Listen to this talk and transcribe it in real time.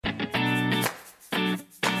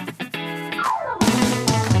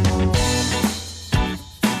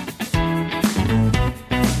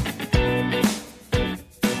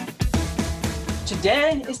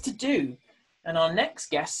dare is to do, and our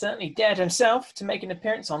next guest certainly dared himself to make an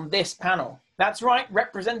appearance on this panel. That's right,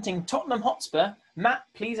 representing Tottenham Hotspur, Matt,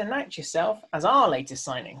 please announce yourself as our latest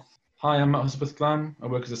signing. Hi, I'm Matt Husbeth-Glan. I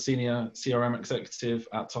work as a senior CRM executive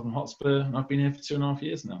at Tottenham Hotspur, and I've been here for 2.5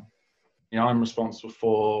 years now. I'm responsible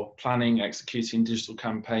for planning, executing digital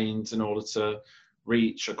campaigns in order to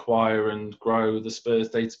reach, acquire and grow the Spurs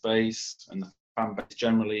database and the fan base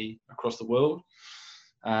generally across the world.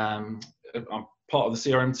 I'm part of the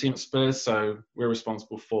CRM team at Spurs, so we're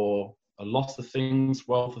responsible for a lot of things,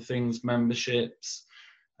 wealth of things, memberships,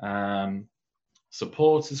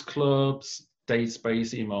 supporters clubs,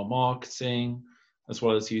 database, email marketing, as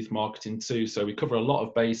well as youth marketing too. So we cover a lot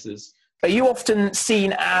of bases. Are you often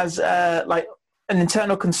seen as like an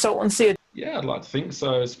internal consultancy? Yeah, I'd like to think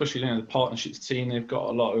so, especially the partnerships team. They've got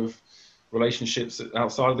a lot of relationships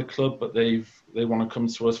outside of the club, but they want to come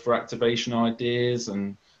to us for activation ideas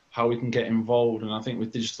and how we can get involved. And I think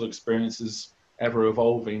with digital experiences ever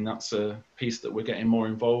evolving, that's a piece that we're getting more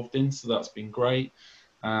involved in. So that's been great.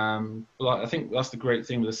 But I think that's the great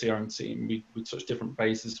thing with the CRM team. We touch different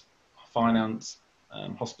bases: finance,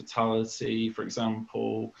 hospitality, for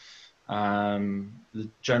example, the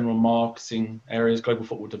general marketing areas, global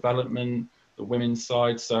football development, the women's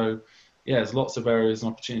side. So yeah, there's lots of areas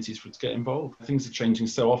and opportunities for us to get involved. Things are changing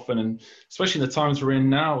so often, and especially in the times we're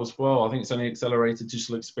in now as well. I think it's only accelerated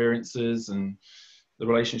digital experiences and the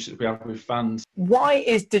relationships we have with fans. Why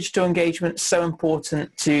is digital engagement so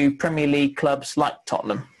important to Premier League clubs like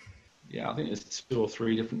Tottenham? Yeah, I think there's 2 or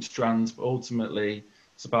 3 different strands, but ultimately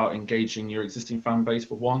it's about engaging your existing fan base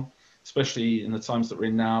for one, especially in the times that we're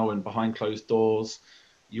in now and behind closed doors.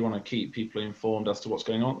 You want to keep people informed as to what's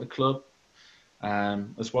going on at the club.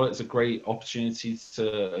 As well, it's a great opportunity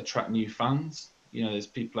to attract new fans. There's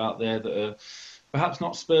people out there that are perhaps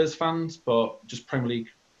not Spurs fans, but just Premier League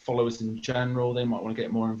followers in general. They might want to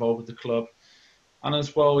get more involved with the club. And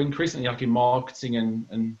as well, increasingly, like in marketing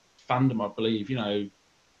and fandom, I believe,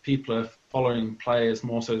 people are following players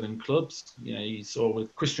more so than clubs. You saw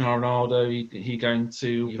with Cristiano Ronaldo, he going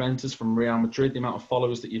to Juventus from Real Madrid, the amount of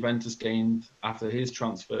followers that Juventus gained after his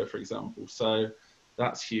transfer, for example. So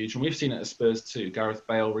that's huge. And we've seen it at Spurs too. Gareth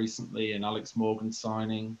Bale recently and Alex Morgan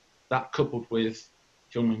signing. That coupled with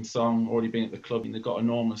Heung-min Son already being at the club, and they've got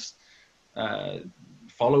enormous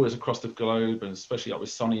followers across the globe, and especially like with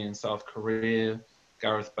Sonny in South Korea,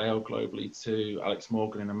 Gareth Bale globally too, Alex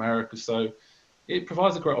Morgan in America. So it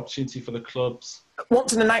provides a great opportunity for the clubs.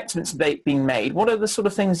 Once an announcement's being made, what are the sort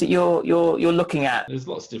of things that you're looking at? There's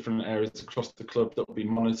lots of different areas across the club that will be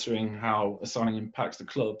monitoring how a signing impacts the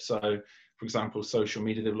club. So, for example, social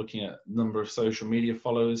media, they're looking at the number of social media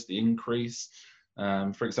followers, the increase.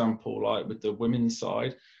 For example, like with the women's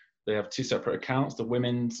side, they have 2 separate accounts, the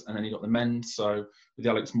women's and then you've got the men's. So with the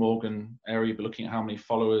Alex Morgan area, you'll be looking at how many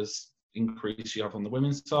followers increase you have on the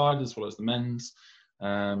women's side as well as the men's.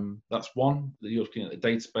 That's one. You're looking at the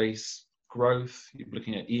database growth. You're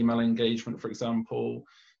looking at email engagement, for example,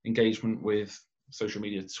 engagement with social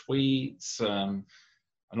media tweets,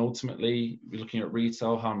 and ultimately we're looking at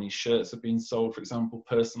retail, how many shirts have been sold, for example,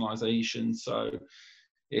 personalization. So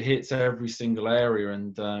it hits every single area,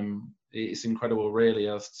 and it's incredible really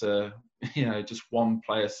as to just one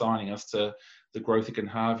player signing as to the growth it can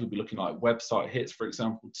have. You'll be looking at website hits, for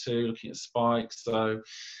example, too, looking at spikes. So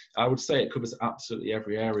I would say it covers absolutely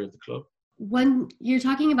every area of the club. When you're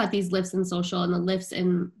talking about these lifts in social and the lifts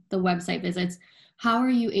in the website visits, how are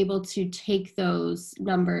you able to take those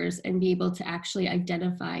numbers and be able to actually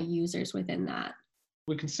identify users within that?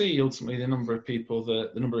 We can see ultimately the number of people,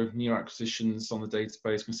 the number of new acquisitions on the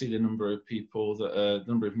database. We can see the number of people the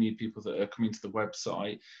number of new people that are coming to the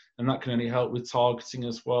website, and that can only help with targeting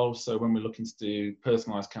as well. So when we're looking to do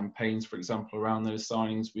personalised campaigns, for example, around those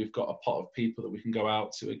signings, we've got a pot of people that we can go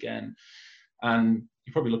out to again, and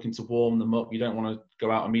you're probably looking to warm them up. You don't want to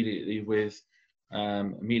go out immediately with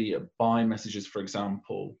immediate buy messages, for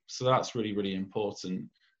example. So that's really, really important,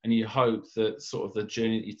 and you hope that sort of the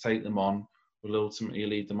journey that you take them on will ultimately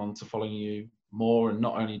lead them on to following you more, and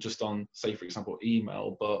not only just on, say, for example,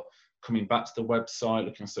 email, but coming back to the website,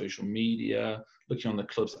 looking on social media, looking on the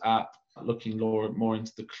club's app, looking more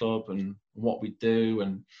into the club and what we do,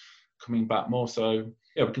 and coming back more. So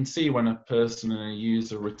yeah, we can see when a person and a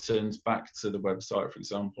user returns back to the website, for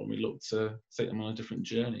example, and we look to take them on a different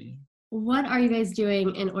journey. What are you guys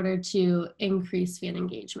doing in order to increase fan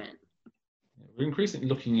engagement? We're increasingly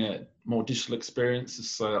looking at more digital experiences.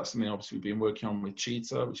 So that's something obviously we've been working on with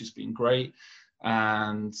Cheetah, which has been great.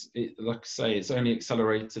 And like I say, it's only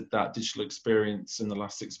accelerated that digital experience in the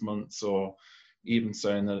last 6 months, or even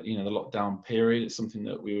so in the the lockdown period. It's something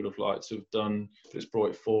that we would have liked to have done, but it's brought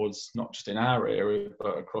it forwards not just in our area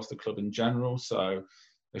but across the club in general. So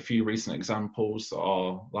a few recent examples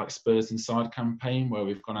are like Spurs Inside campaign, where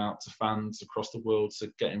we've gone out to fans across the world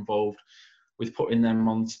to get involved with putting them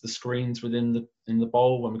onto the screens within the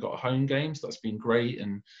bowl when we've got home games. That's been great,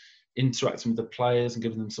 and interacting with the players and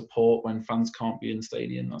giving them support when fans can't be in the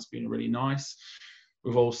stadium. That's been really nice.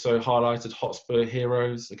 We've also highlighted Hotspur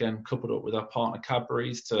Heroes, again coupled up with our partner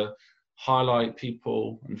Cadbury's, to highlight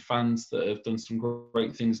people and fans that have done some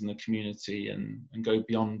great things in the community and go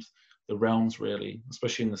beyond the realms, really,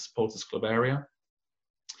 especially in the supporters club area.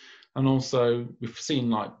 And also we've seen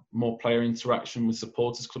like more player interaction with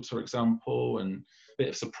supporters clubs, for example, and a bit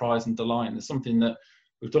of surprise and delight. And it's something that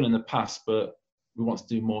we've done in the past, but we want to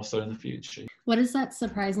do more so in the future. What does that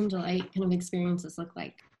surprise and delight kind of experiences look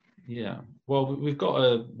like? Yeah, well, we've got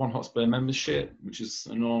a One Hotspur membership, which is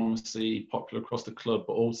enormously popular across the club,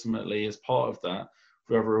 but ultimately as part of that,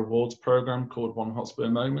 we have a rewards program called One Hotspur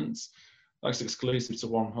Moments. That's exclusive to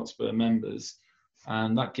One Hotspur members,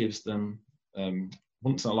 and that gives them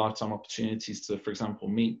once in a lifetime opportunities to, for example,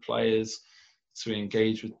 meet players, to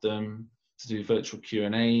engage with them, to do virtual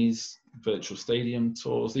Q&As, virtual stadium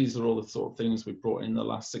tours. These are all the sort of things we've brought in the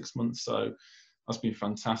last 6 months, so that's been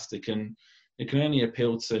fantastic. And it can only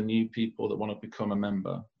appeal to new people that want to become a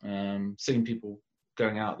member. Seeing people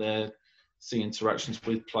going out there, seeing interactions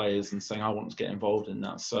with players and saying, I want to get involved in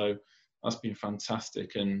that. So that's been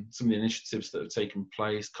fantastic. And some of the initiatives that have taken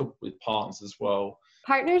place, coupled with partners as well.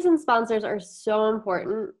 Partners and sponsors are so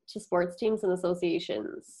important to sports teams and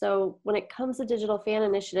associations. So when it comes to digital fan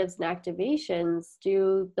initiatives and activations,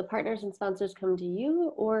 do the partners and sponsors come to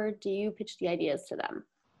you, or do you pitch the ideas to them?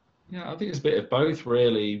 Yeah, I think it's a bit of both,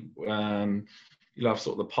 really. You'll have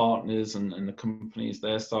sort of the partners and the companies,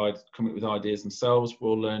 their side, coming up with ideas themselves.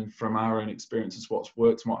 We'll learn from our own experiences what's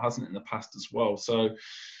worked and what hasn't in the past as well. So,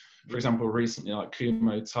 for example, recently, like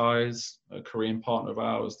Kumo Ties, a Korean partner of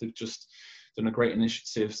ours, they've just done a great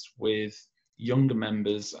initiatives with younger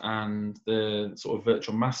members and the sort of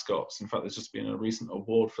virtual mascots. In fact, there's just been a recent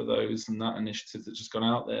award for those and that initiative that's just gone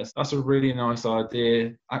out there. So that's a really nice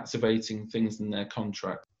idea, activating things in their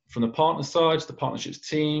contract. From the partner side, to the partnerships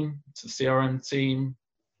team, to the CRM team,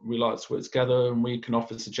 we like to work together and we can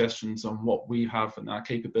offer suggestions on what we have and our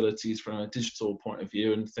capabilities from a digital point of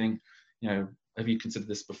view and think, have you considered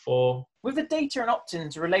this before? With the data and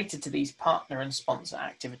opt-ins related to these partner and sponsor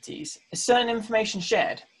activities, is certain information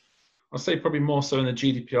shared? I'd say probably more so in the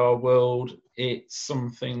GDPR world. It's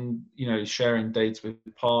something, sharing data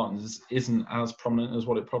with partners isn't as prominent as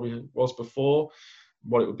what it probably was before.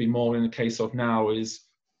 What it would be more in the case of now is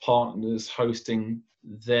partners hosting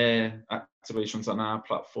their activations on our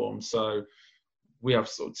platform. So we have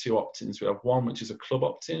sort of two opt-ins. We have one which is a club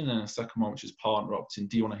opt-in and a second one which is partner opt-in.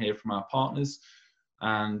 Do you want to hear from our partners?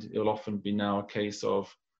 And it'll often be now a case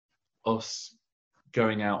of us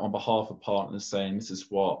going out on behalf of partners saying this is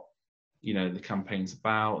what the campaign's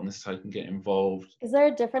about and this is how you can get involved. Is there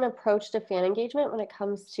a different approach to fan engagement when it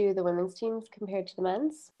comes to the women's teams compared to the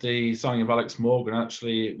men's? The signing of Alex Morgan,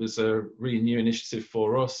 actually, it was a really new initiative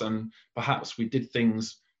for us, and perhaps we did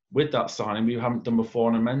things with that signing we haven't done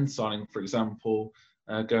before on a men's signing, for example,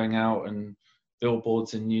 going out and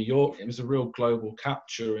billboards in New York. It was a real global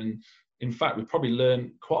capture, and in fact we probably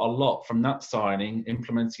learned quite a lot from that signing,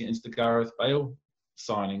 implementing it into the Gareth Bale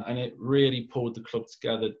signing, and it really pulled the club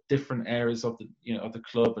together, different areas of the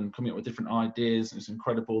club, and coming up with different ideas. It was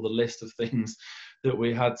incredible, the list of things that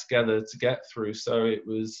we had together to get through. So it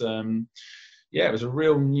was it was a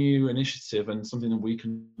real new initiative and something that we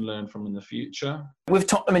can learn from in the future. With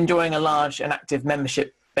Tottenham enjoying a large and active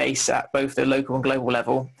membership base at both the local and global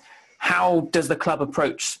level, how does the club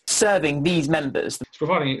approach serving these members? It's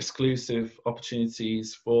providing exclusive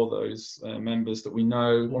opportunities for those members that we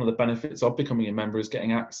know. One of the benefits of becoming a member is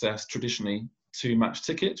getting access traditionally to match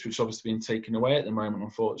tickets, which obviously been taken away at the moment,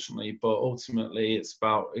 unfortunately, but ultimately it's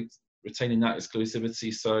about retaining that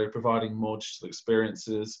exclusivity, so providing more digital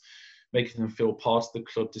experiences, making them feel part of the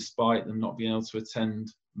club despite them not being able to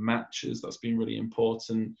attend matches. That's been really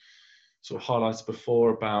important. Sort of highlighted before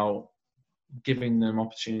about giving them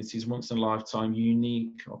opportunities, once in a lifetime,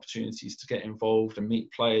 unique opportunities to get involved and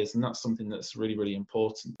meet players, and that's something that's really, really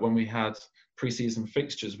important. When we had pre-season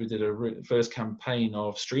fixtures, we did a first campaign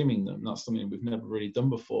of streaming them. That's something we've never really done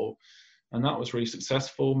before, and that was really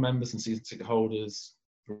successful. Members and season ticket holders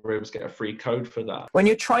were able to get a free code for that. When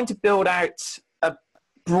you're trying to build out a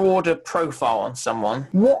broader profile on someone,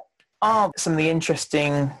 what are some of the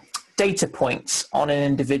interesting data points on an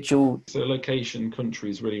individual? So location, country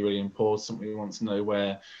is really, really important. We want to know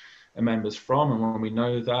where a member's from. And when we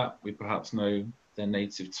know that, we perhaps know their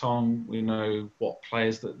native tongue, we know what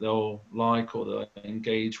players that they'll like or they'll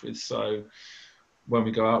engage with. So when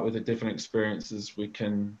we go out with the different experiences, we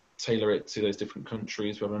can tailor it to those different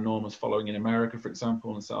countries. We have an enormous following in America, for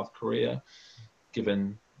example, and South Korea,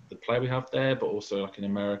 given the play we have there, but also like in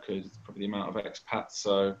America, probably the amount of expats.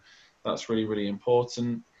 So that's really, really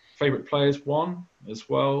important. Favourite players, one as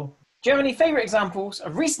well. Do you have any favourite examples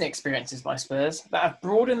of recent experiences by Spurs that have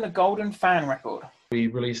broadened the Golden fan record? We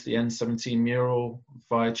released the N17 mural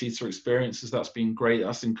via Cheetah Experiences. That's been great.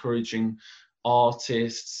 That's encouraging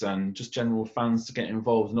artists and just general fans to get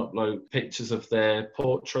involved and upload pictures of their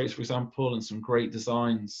portraits, for example, and some great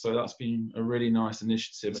designs. So that's been a really nice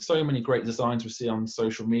initiative. So many great designs we see on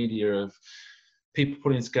social media of people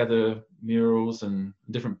putting together murals and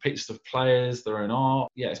different pictures of players, their own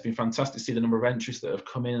art. Yeah, it's been fantastic to see the number of entries that have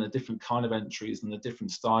come in and the different kind of entries and the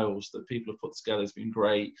different styles that people have put together. It's been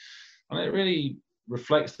great. And it really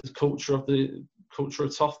reflects the culture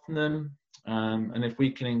of Tottenham. And if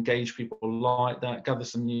we can engage people like that, gather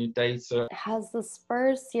some new data. Has the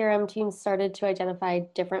Spurs CRM team started to identify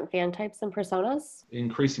different fan types and personas? The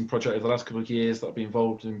increasing project over the last couple of years that I've been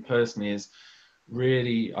involved in personally is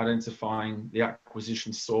really identifying the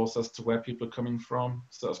acquisition source as to where people are coming from.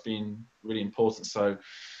 So that's been really important. So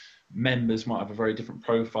members might have a very different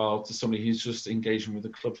profile to somebody who's just engaging with the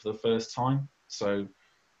club for the first time. So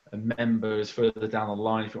a member is further down the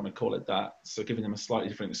line, if you want to call it that. So giving them a slightly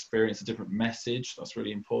different experience, a different message, that's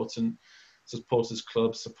really important. Supporters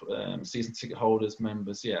clubs, season ticket holders,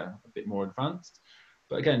 members, yeah, a bit more advanced.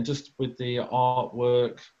 But again, just with the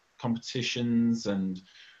artwork, competitions, and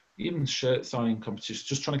even shirt signing competitions,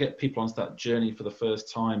 just trying to get people onto that journey for the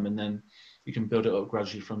first time, and then you can build it up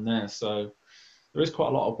gradually from there. So there is quite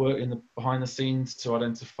a lot of work in the behind the scenes to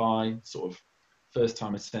identify sort of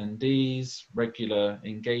first-time attendees, regular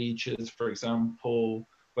engagers, for example,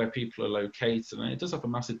 where people are located. And it does have a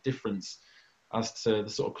massive difference as to the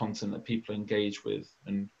sort of content that people engage with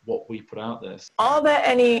and what we put out there. Are there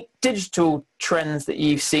any digital trends that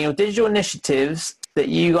you've seen or digital initiatives that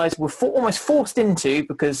you guys were almost forced into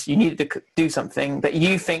because you needed to do something that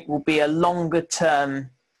you think will be a longer-term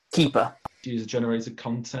keeper? User-generated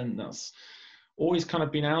content, that's always kind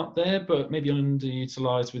of been out there, but maybe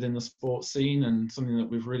underutilized within the sports scene, and something that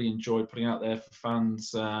we've really enjoyed putting out there for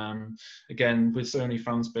fans. Again, with so many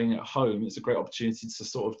fans being at home, it's a great opportunity to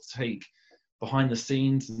sort of take behind the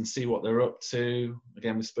scenes and see what they're up to.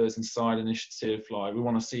 Again, with Spurs Inside initiative, like we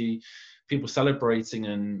want to see people celebrating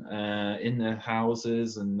and in their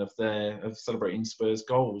houses and of celebrating Spurs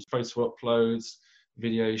goals. Photo uploads,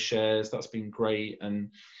 video shares, that's been great. And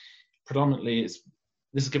predominantly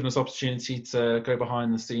this has given us opportunity to go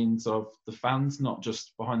behind the scenes of the fans, not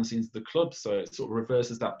just behind the scenes of the club. So it sort of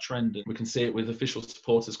reverses that trend. And we can see it with official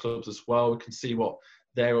supporters clubs as well. We can see what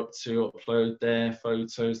they're up to, upload their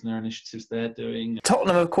photos and their initiatives they're doing.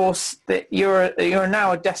 Tottenham, of course, that you're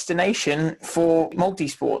now a destination for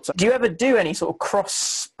multi-sports. Do you ever do any sort of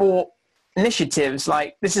cross-sport initiatives?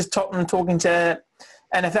 Like, this is Tottenham talking to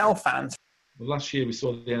NFL fans. Well, last year we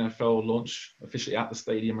saw the NFL launch officially at the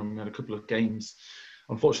stadium, and we had a couple of games.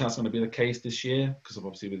 Unfortunately, that's going to be the case this year because of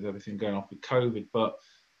obviously with everything going off with COVID. But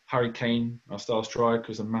Harry Kane, our star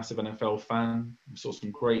striker, is a massive NFL fan. We saw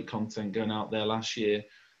some great content going out there last year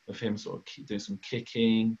of him sort of doing some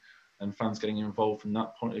kicking and fans getting involved from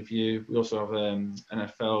that point of view. We also have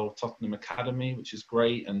NFL Tottenham Academy, which is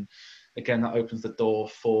great. And again, that opens the door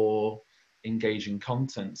for engaging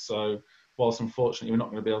content. So whilst unfortunately we're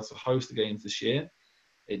not going to be able to host the games this year,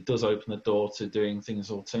 it does open the door to doing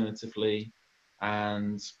things alternatively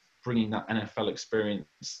and bringing that NFL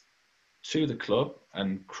experience to the club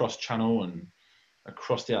and cross-channel and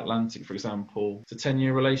across the Atlantic, for example. It's a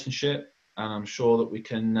 10-year relationship, and I'm sure that we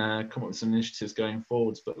can come up with some initiatives going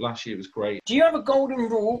forwards, but last year was great. Do you have a golden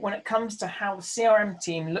rule when it comes to how the CRM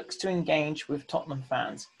team looks to engage with Tottenham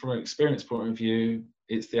fans? From an experience point of view,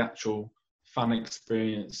 it's the actual fan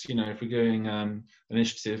experience. You know, if we're doing an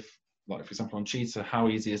initiative, like for example on Cheetah, how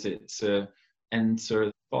easy is it to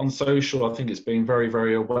enter? But on social, I think it's being very,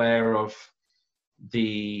 very aware of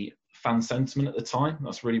the fan sentiment at the time.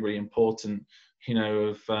 That's really, really important, you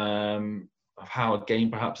know, of how a game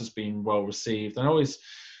perhaps has been well received. And I always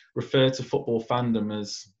refer to football fandom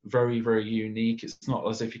as very, very unique. It's not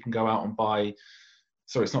as if you can go out and buy,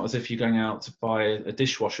 it's not as if you're going out to buy a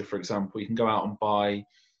dishwasher, for example. You can go out and buy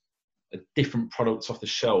a different products off the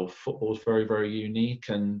shelf. Football is very, very unique,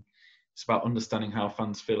 and it's about understanding how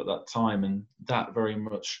fans feel at that time. And that very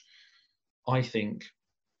much, I think,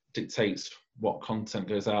 dictates what content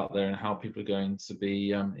goes out there and how people are going to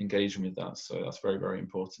be engaging with that. So that's very, very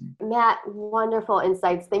important. Matt, wonderful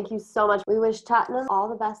insights. Thank you so much. We wish Tottenham all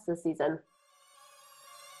the best this season.